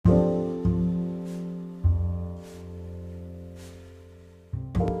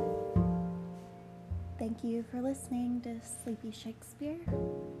Thank you for listening to Sleepy Shakespeare.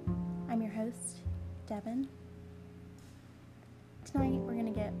 I'm your host, Devin. Tonight we're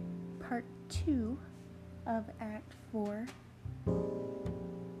going to get part 2 of Act 4.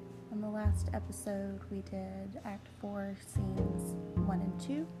 On the last episode we did Act 4 scenes 1 and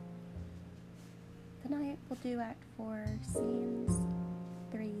 2. Tonight we'll do Act 4 scenes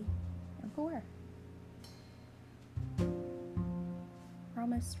 3 and 4. We're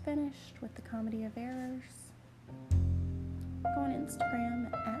almost finished with the Comedy of Errors. Go on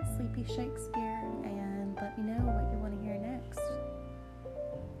Instagram at Sleepy Shakespeare and let me know what you want to hear next.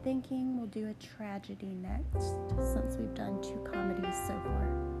 Thinking we'll do a tragedy next, since we've done 2 comedies so far.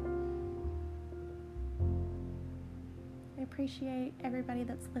 I appreciate everybody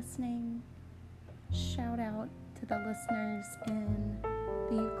that's listening. Shout out to the listeners in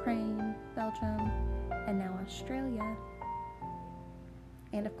the Ukraine, Belgium, and now Australia.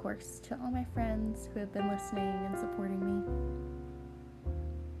 And of course, to all my friends who have been listening and supporting me.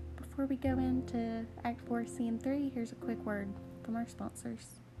 Before we go into Act 4, Scene 3, here's a quick word from our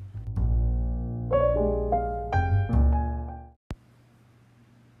sponsors.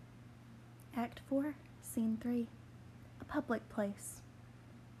 Act 4, Scene 3, a public place.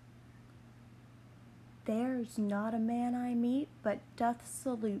 There's not a man I meet but doth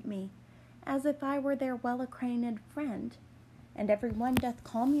salute me, as if I were their well-acquainted friend. And every one doth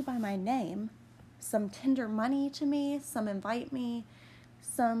call me by my name. Some tender money to me, some invite me,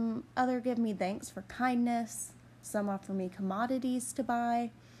 some other give me thanks for kindness, some offer me commodities to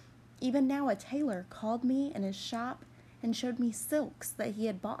buy. Even now a tailor called me in his shop and showed me silks that he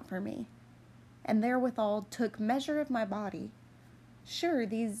had bought for me, and therewithal took measure of my body. Sure,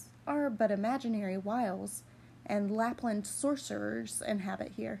 these are but imaginary wiles, and Lapland sorcerers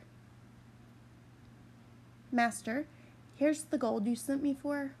inhabit here. Master, here's the gold you sent me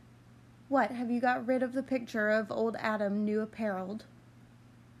for. What, have you got rid of the picture of old Adam new apparelled?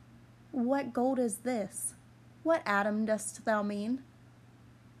 What gold is this? What Adam dost thou mean?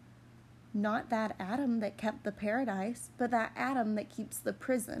 Not that Adam that kept the paradise, but that Adam that keeps the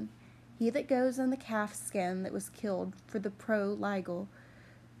prison, he that goes in the calf skin that was killed for the pro-legal,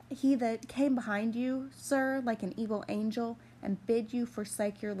 he that came behind you, sir, like an evil angel, and bid you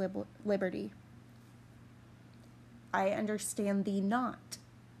forsake your liberty. I understand thee not.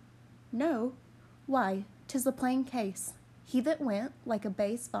 No, why, 'tis a plain case. He that went, like a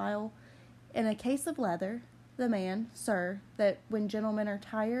base vial, in a case of leather, the man, sir, that when gentlemen are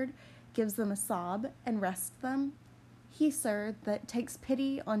tired, gives them a sob, and rests them. He, sir, that takes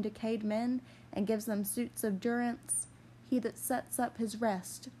pity on decayed men, and gives them suits of durance. He that sets up his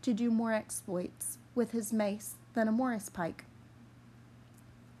rest to do more exploits with his mace than a Morris pike.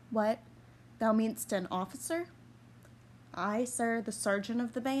 What, thou mean'st an officer? Aye, sir, the sergeant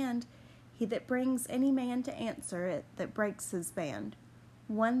of the band, he that brings any man to answer it that breaks his band.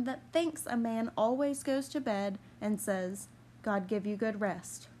 One that thinks a man always goes to bed and says, God give you good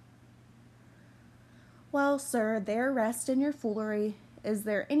rest. Well, sir, there rest in your foolery. Is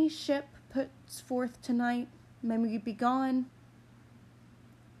there any ship puts forth tonight? May we be gone?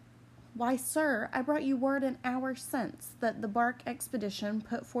 Why, sir, I brought you word an hour since that the bark expedition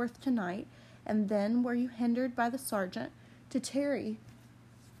put forth tonight, and then were you hindered by the sergeant to tarry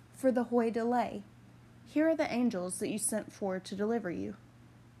for the hoy delay. Here are the angels that you sent for to deliver you.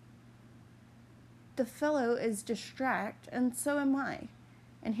 The fellow is distract, and so am I,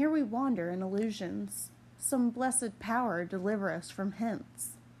 and here we wander in illusions. Some blessed power deliver us from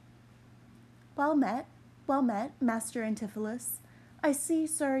hence. Well met, Master Antipholus. I see,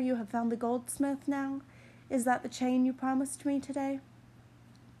 sir, you have found the goldsmith now. Is that the chain you promised me today?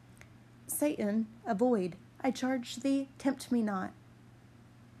 Satan, avoid, I charge thee, tempt me not.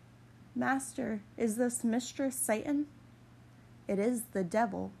 Master, is this Mistress Satan? It is the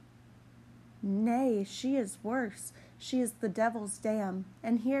devil. Nay, she is worse. She is the devil's dam,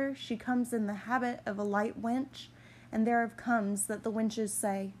 and here she comes in the habit of a light wench, and thereof comes that the wenches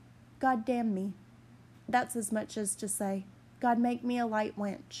say, God damn me. That's as much as to say, God make me a light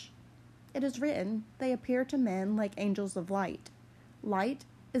wench. It is written, they appear to men like angels of light. Light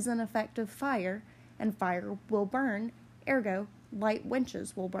is an effect of fire, and fire will burn, ergo, light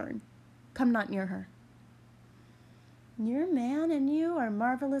wenches will burn. Come not near her. Your man and you are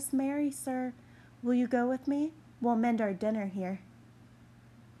marvelous merry, sir. Will you go with me? We'll mend our dinner here.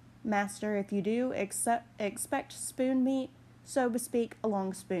 Master, if you do, expect spoon meat, so bespeak a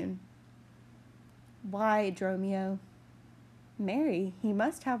long spoon. Why, Dromio? Marry, he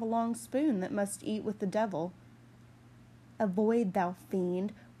must have a long spoon that must eat with the devil. Avoid, thou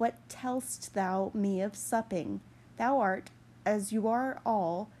fiend, what tell'st thou me of supping? Thou art, as you are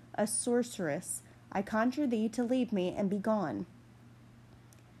all, a sorceress, I conjure thee to leave me and be gone.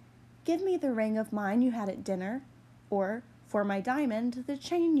 Give me the ring of mine you had at dinner, or, for my diamond, the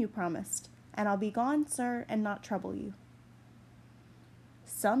chain you promised, and I'll be gone, sir, and not trouble you.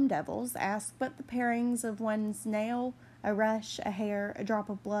 Some devils ask but the parings of one's nail, a rush, a hair, a drop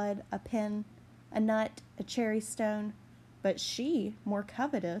of blood, a pin, a nut, a cherry stone, but she, more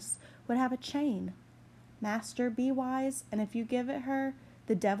covetous, would have a chain. Master, be wise, and if you give it her,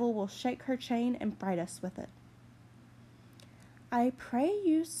 the devil will shake her chain and fright us with it. I pray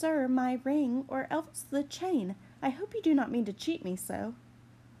you, sir, my ring, or else the chain. I hope you do not mean to cheat me so.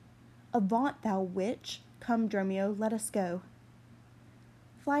 Avaunt, thou witch! Come, Dromio, let us go.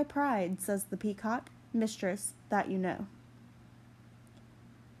 Fly pride, says the peacock, mistress, that you know.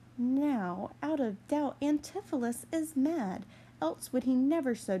 Now, out of doubt, Antipholus is mad, else would he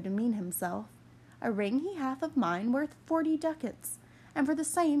never so demean himself. A ring he hath of mine worth 40 ducats, and for the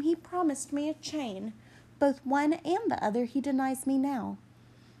same he promised me a chain. Both one and the other he denies me now.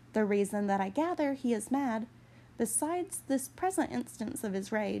 The reason that I gather he is mad, besides this present instance of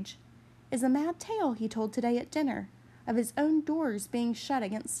his rage, is a mad tale he told today at dinner, of his own doors being shut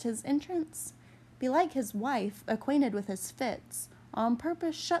against his entrance. Belike his wife, acquainted with his fits, on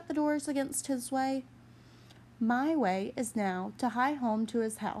purpose shut the doors against his way. My way is now to hie home to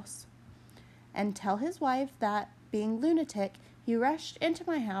his house, and tell his wife that, being lunatic, he rushed into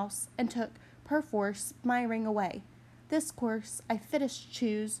my house and took, perforce, my ring away. This course I fittest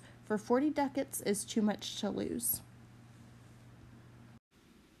choose, for 40 ducats is too much to lose.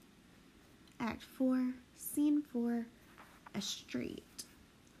 Act 4, Scene 4, a street.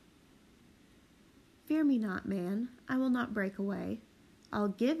 Fear me not, man, I will not break away. I'll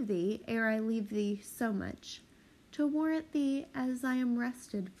give thee, ere I leave thee, so much, to warrant thee as I am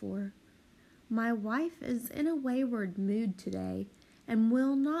rested for. My wife is in a wayward mood today, and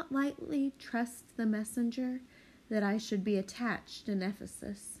will not lightly trust the messenger that I should be attached in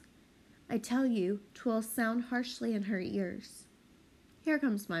Ephesus. I tell you, 'twill sound harshly in her ears. Here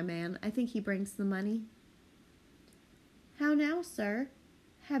comes my man, I think he brings the money. How now, sir?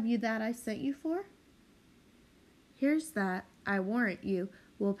 Have you that I sent you for? Here's that, I warrant you,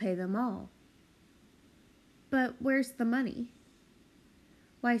 will pay them all. But where's the money?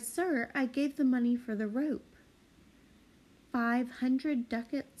 Why, sir, I gave the money for the rope. 500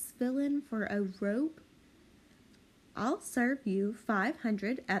 ducats, villain, for a rope? I'll serve you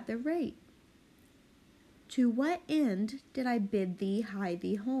 500 at the rate. To what end did I bid thee hie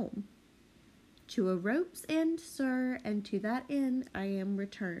thee home? To a rope's end, sir, and to that end I am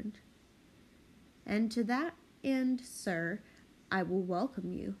returned. And to that end, sir, I will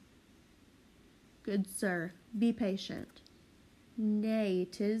welcome you. Good sir, be patient. Nay,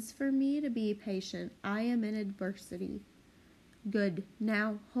 'tis for me to be patient. I am in adversity. Good,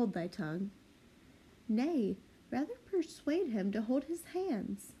 now hold thy tongue. Nay, rather persuade him to hold his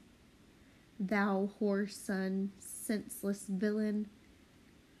hands. Thou whoreson, senseless villain,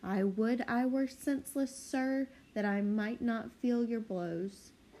 I would I were senseless, sir, that I might not feel your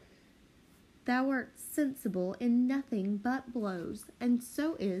blows. Thou art sensible in nothing but blows, and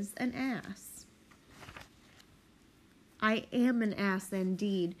so is an ass. I am an ass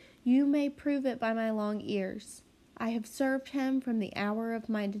indeed. You may prove it by my long ears. I have served him from the hour of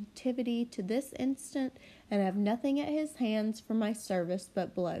my nativity to this instant, and have nothing at his hands for my service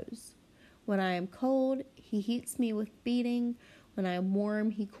but blows. When I am cold, he heats me with beating. When I am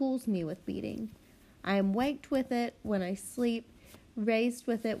warm, he cools me with beating. I am waked with it when I sleep, raised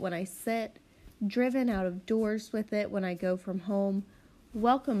with it when I sit, driven out of doors with it when I go from home,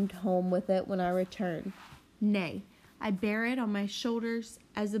 welcomed home with it when I return. Nay, I bear it on my shoulders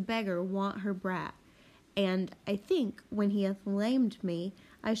as a beggar wont her brat, and I think when he hath lamed me,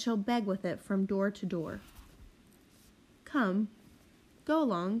 I shall beg with it from door to door. Come, go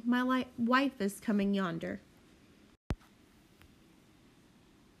along, my wife is coming yonder.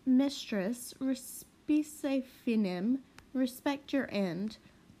 Mistress, respice finem, respect your end,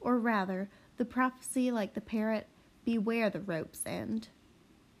 or rather, the prophecy like the parrot, beware the rope's end.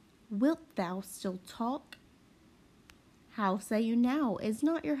 Wilt thou still talk? How say you now, is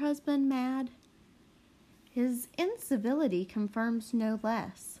not your husband mad? His incivility confirms no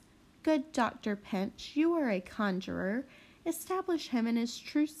less. Good Dr. Pinch, you are a conjurer. Establish him in his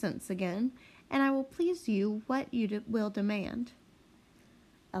true sense again, and I will please you what you will demand.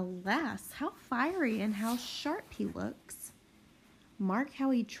 Alas, how fiery and how sharp he looks. Mark how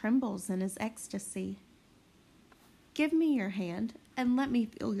he trembles in his ecstasy. Give me your hand, and let me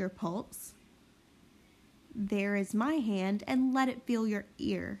feel your pulse. There is my hand, and let it feel your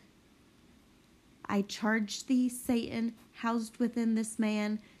ear. I charge thee, Satan, housed within this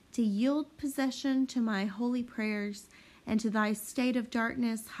man, to yield possession to my holy prayers, and to thy state of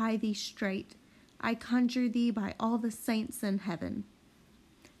darkness hie thee straight. I conjure thee by all the saints in heaven.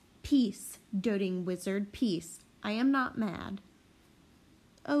 Peace, doting wizard, peace, I am not mad.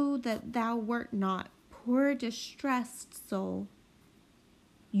 Oh, that thou wert not, poor distressed soul.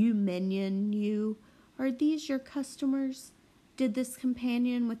 You minion, you, are these your customers? Did this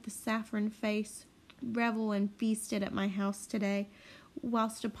companion with the saffron face revel and feasted at my house today,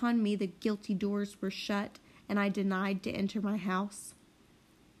 whilst upon me the guilty doors were shut, and I denied to enter my house?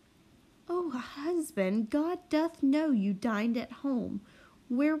 Oh, husband, God doth know you dined at home.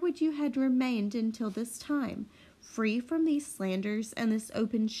 Where would you had remained until this time, free from these slanders and this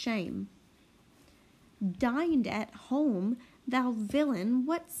open shame? Dined at home, thou villain,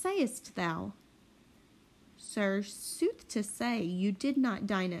 what sayest thou? Sir, sooth to say, you did not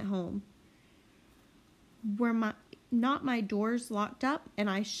dine at home. Were not my doors locked up, and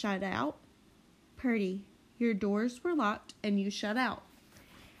I shut out? Purdy, your doors were locked, and you shut out.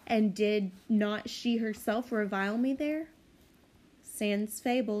 And did not she herself revile me there? Sans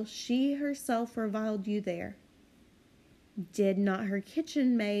fable, she herself reviled you there. Did not her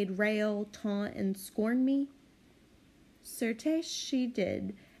kitchen maid rail, taunt, and scorn me? Certes she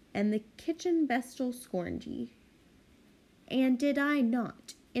did, and the kitchen vestal scorned ye. And did I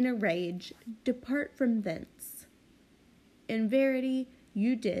not, in a rage, depart from thence? In verity,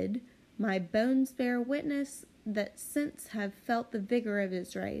 you did. My bones bear witness that since have felt the vigor of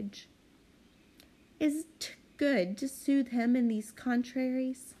his rage. Is't good to soothe him in these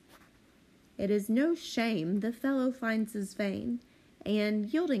contraries? It is no shame the fellow finds his vein,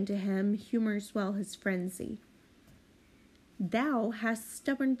 and, yielding to him, humors well his frenzy. Thou hast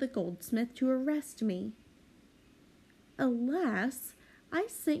stubborned the goldsmith to arrest me. Alas, I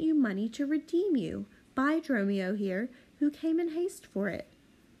sent you money to redeem you, by Dromio here, who came in haste for it.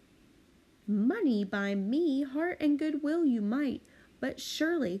 Money by me, heart and good will you might, but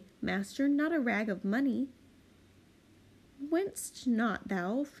surely, master, not a rag of money. Went'st not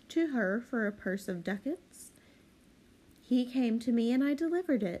thou to her for a purse of ducats? He came to me, and I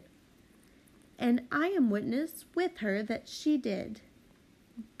delivered it. And I am witness with her that she did.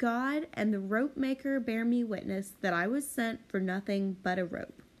 God and the rope maker bear me witness that I was sent for nothing but a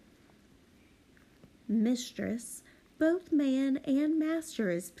rope. Mistress, both man and master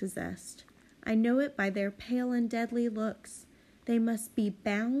is possessed. I know it by their pale and deadly looks. They must be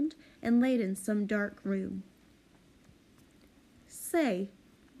bound and laid in some dark room. Say,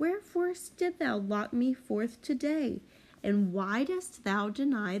 wherefore did thou lock me forth today, and why dost thou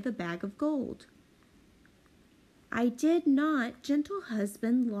deny the bag of gold? I did not, gentle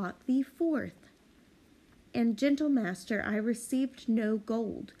husband, lock thee forth. And, gentle master, I received no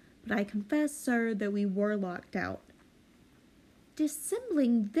gold, but I confess, sir, that we were locked out.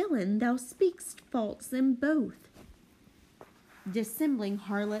 Dissembling villain, thou speak'st false in both. Dissembling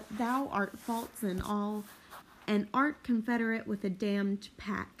harlot, thou art false in all, and art confederate with a damned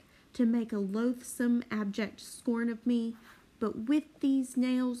pack, to make a loathsome, abject scorn of me. But with these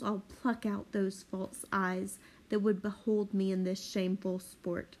nails I'll pluck out those false eyes that would behold me in this shameful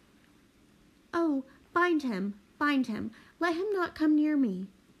sport. Oh, bind him, let him not come near me.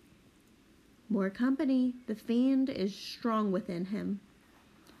 More company, the fiend is strong within him.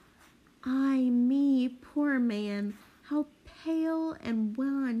 Ay me, poor man, how pale and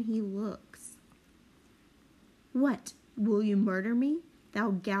wan he looks. What, will you murder me,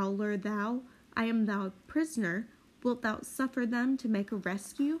 thou gowler thou? I am thy prisoner. Wilt thou suffer them to make a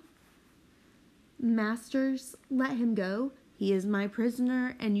rescue? Masters, let him go. He is my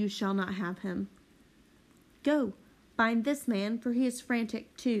prisoner, and you shall not have him. Go, bind this man, for he is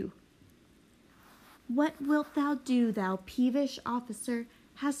frantic too. What wilt thou do, thou peevish officer?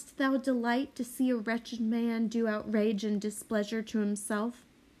 Hast thou delight to see a wretched man do outrage and displeasure to himself?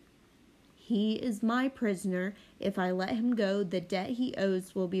 He is my prisoner. If I let him go, the debt he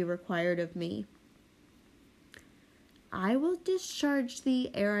owes will be required of me. I will discharge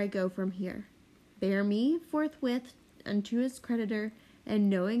thee ere I go from here. Bear me forthwith unto his creditor, and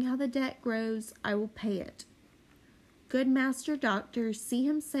knowing how the debt grows, I will pay it. Good master doctor, see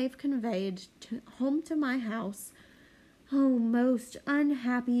him safe conveyed home to my house. Oh, most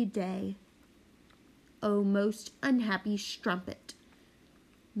unhappy day! Oh, most unhappy strumpet!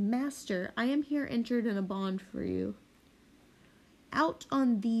 Master, I am here entered in a bond for you. Out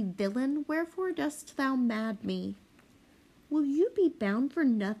on thee, villain, wherefore dost thou mad me? Will you be bound for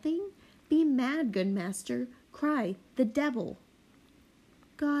nothing? Be mad, good master. Cry, the devil.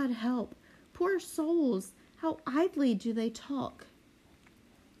 God help, poor souls, how idly do they talk.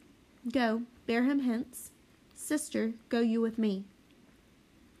 Go, bear him hence. Sister, go you with me.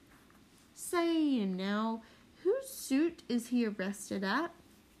 say now, whose suit is he arrested at?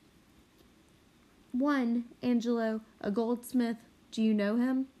 One, Angelo, a goldsmith. Do you know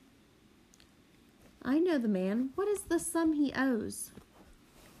him? I know the man. What is the sum he owes?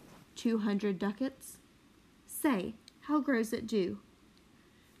 200 ducats. Say, how grows it due?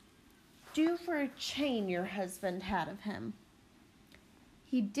 Due for a chain your husband had of him.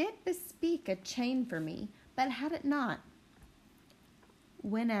 He did bespeak a chain for me, but had it not.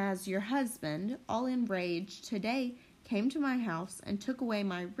 Whenas your husband, all enraged, today came to my house and took away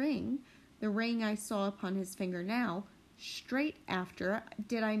my ring, the ring I saw upon his finger now, straight after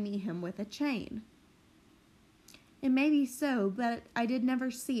did I meet him with a chain. It may be so, but I did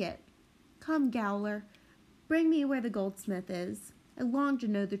never see it. Come, Gowler, bring me where the goldsmith is. I long to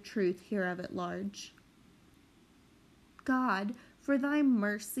know the truth hereof at large. God, for thy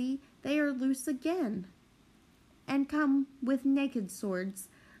mercy, they are loose again. And come with naked swords.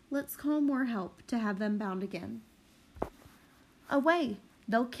 Let's call more help to have them bound again. Away,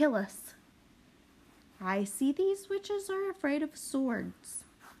 they'll kill us. I see these witches are afraid of swords.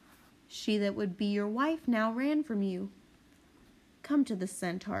 She that would be your wife now ran from you. Come to the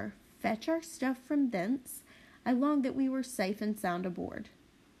Centaur, fetch our stuff from thence. I long that we were safe and sound aboard.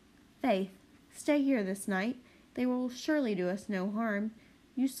 Faith, stay here this night. They will surely do us no harm.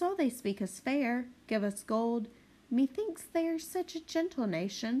 You saw they speak us fair, give us gold. Methinks they are such a gentle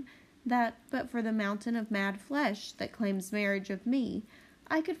nation, that, but for the mountain of mad flesh that claims marriage of me,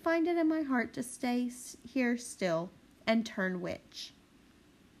 I could find it in my heart to stay here still, and turn witch.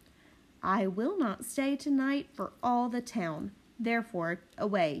 I will not stay tonight for all the town, therefore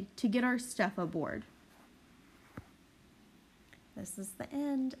away, to get our stuff aboard. This is the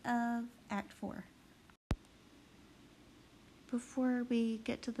end of Act 4. Before we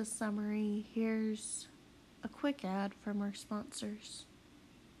get to the summary, here's a quick ad from our sponsors.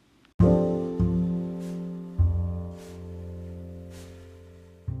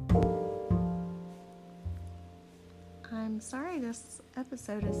 I'm sorry this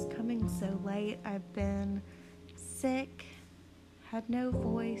episode is coming so late. I've been sick, had no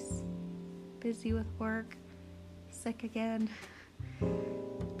voice, busy with work, sick again,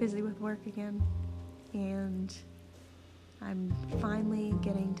 busy with work again, and I'm finally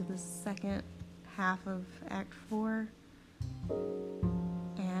getting to the second half of Act 4,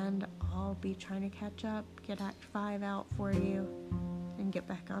 and I'll be trying to catch up, get Act 5 out for you, and get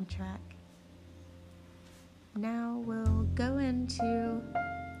back on track. Now we'll go into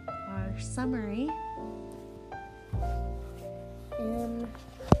our summary. In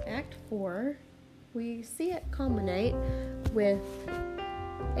Act 4, we see it culminate with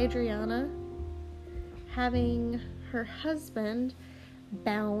Adriana having her husband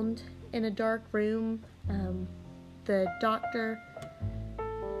bound in a dark room. The doctor,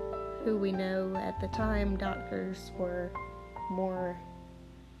 who we know at the time doctors were more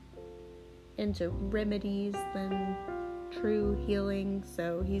into remedies than true healing,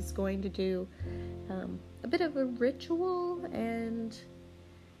 so he's going to do a bit of a ritual, and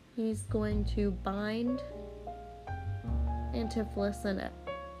he's going to bind Antipholus and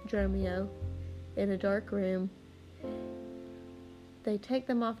Dromio in a dark room. They take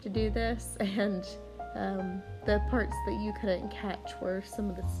them off to do this, and the parts that you couldn't catch were some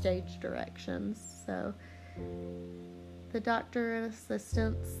of the stage directions. So the doctor and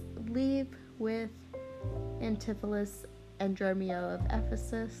assistants leave with Antipholus and Dromio of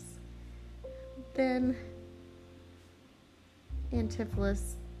Ephesus. Then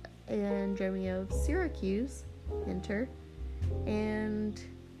Antipholus and Dromio of Syracuse enter, and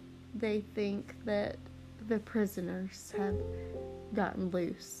they think that the prisoners have gotten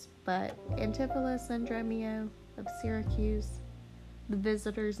loose. But Antipholus and Dromio of Syracuse, the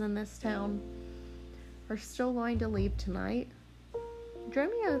visitors in this town, are still going to leave tonight.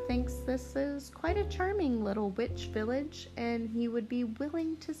 Dromio thinks this is quite a charming little witch village, and he would be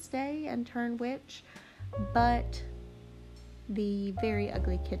willing to stay and turn witch, but the very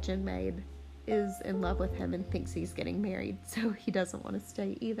ugly kitchen maid is in love with him and thinks he's getting married, so he doesn't want to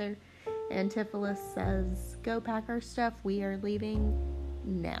stay either. Antipholus says, "Go pack our stuff, we are leaving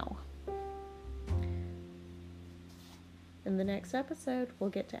now." In the next episode, we'll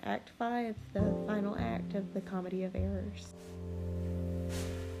get to Act 5, the final act of the Comedy of Errors.